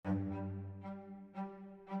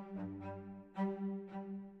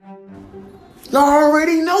Y'all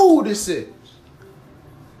already know who this is.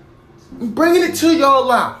 I'm bringing it to y'all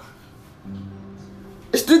live.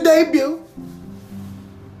 It's the debut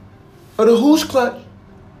of the Who's Clutch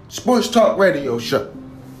Sports Talk Radio Show.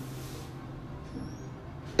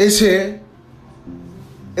 It's here.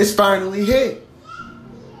 It's finally here.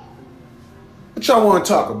 What y'all want to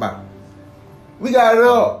talk about? We got it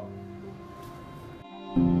all.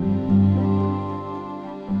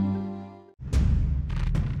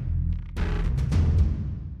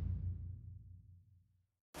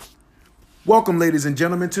 Welcome, ladies and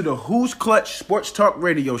gentlemen, to the Who's Clutch Sports Talk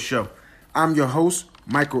Radio Show. I'm your host,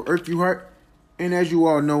 Michael Urquhart, and as you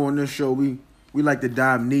all know on this show, we like to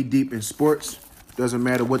dive knee-deep in sports. Doesn't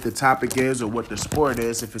matter what the topic is or what the sport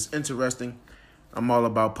is. If it's interesting, I'm all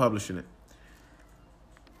about publishing it.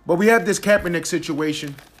 But we have this Kaepernick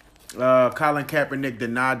situation. Colin Kaepernick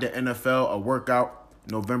denied the NFL a workout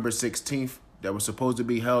November 16th that was supposed to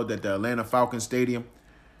be held at the Atlanta Falcons Stadium.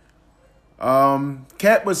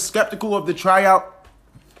 Cap was skeptical of the tryout,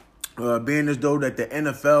 being as though that the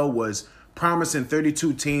NFL was promising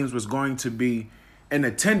 32 teams was going to be in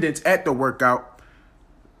attendance at the workout.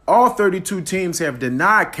 All 32 teams have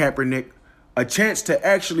denied Kaepernick a chance to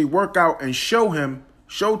actually work out and show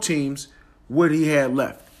teams what he had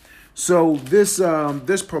left. So this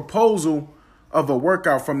proposal of a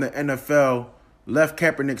workout from the NFL left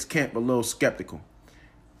Kaepernick's camp a little skeptical.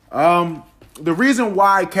 The reason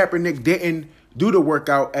why Kaepernick didn't do the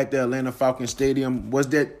workout at the Atlanta Falcons Stadium was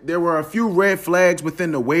that there were a few red flags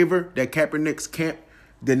within the waiver that Kaepernick's camp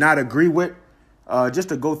did not agree with. Just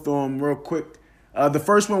to go through them real quick. The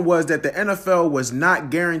first one was that the NFL was not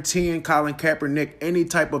guaranteeing Colin Kaepernick any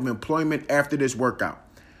type of employment after this workout.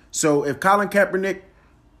 So if Colin Kaepernick,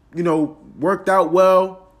 worked out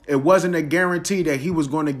well, it wasn't a guarantee that he was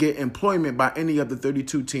going to get employment by any of the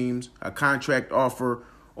 32 teams, a contract offer,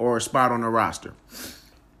 or a spot on the roster.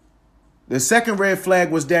 The second red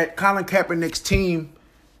flag was that Colin Kaepernick's team,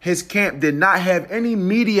 his camp, did not have any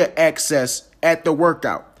media access at the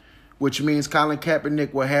workout, which means Colin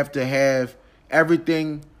Kaepernick will have to have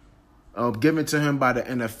everything given to him by the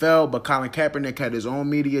NFL. But Colin Kaepernick had his own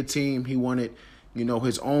media team. He wanted,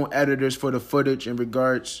 his own editors for the footage in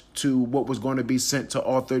regards to what was going to be sent to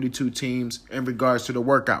all 32 teams in regards to the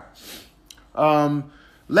workout.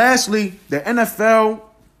 Lastly, the NFL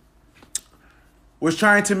was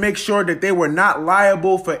trying to make sure that they were not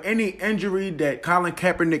liable for any injury that Colin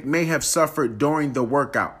Kaepernick may have suffered during the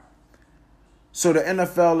workout. So the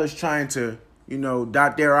NFL is trying to,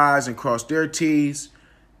 dot their I's and cross their T's,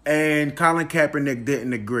 and Colin Kaepernick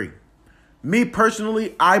didn't agree. Me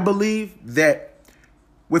personally, I believe that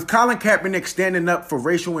with Colin Kaepernick standing up for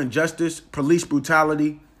racial injustice, police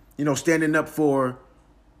brutality, standing up for,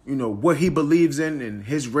 what he believes in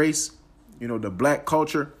his race, the black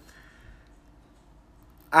culture,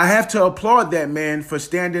 I have to applaud that man for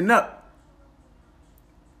standing up.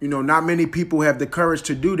 Not many people have the courage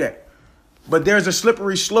to do that. But there's a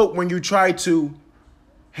slippery slope when you try to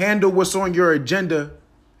handle what's on your agenda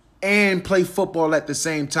and play football at the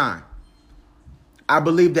same time. I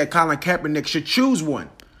believe that Colin Kaepernick should choose one.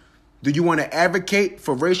 Do you want to advocate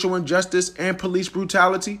for racial injustice and police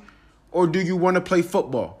brutality, or do you want to play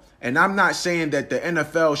football? And I'm not saying that the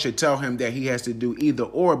NFL should tell him that he has to do either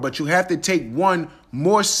or, but you have to take one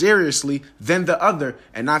more seriously than the other.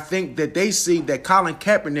 And I think that they see that Colin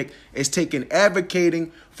Kaepernick is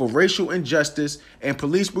advocating for racial injustice and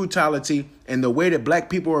police brutality and the way that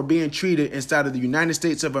black people are being treated inside of the United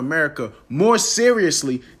States of America more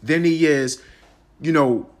seriously than he is,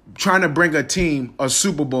 trying to bring a team a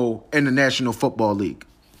Super Bowl in the National Football League.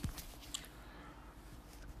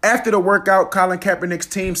 After the workout, Colin Kaepernick's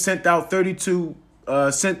team sent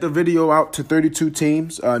the video out to 32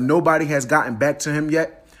 teams. Nobody has gotten back to him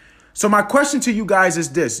yet. So my question to you guys is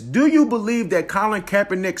this. Do you believe that Colin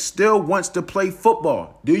Kaepernick still wants to play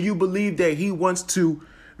football? Do you believe that he wants to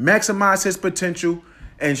maximize his potential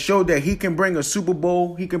and show that he can bring a Super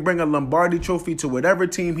Bowl, he can bring a Lombardi trophy to whatever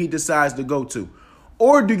team he decides to go to?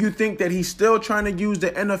 Or do you think that he's still trying to use the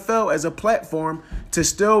NFL as a platform to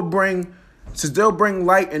still bring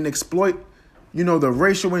light and exploit, the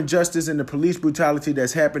racial injustice and the police brutality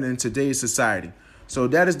that's happening in today's society? So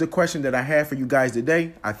that is the question that I have for you guys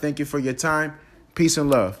today. I thank you for your time. Peace and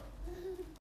love.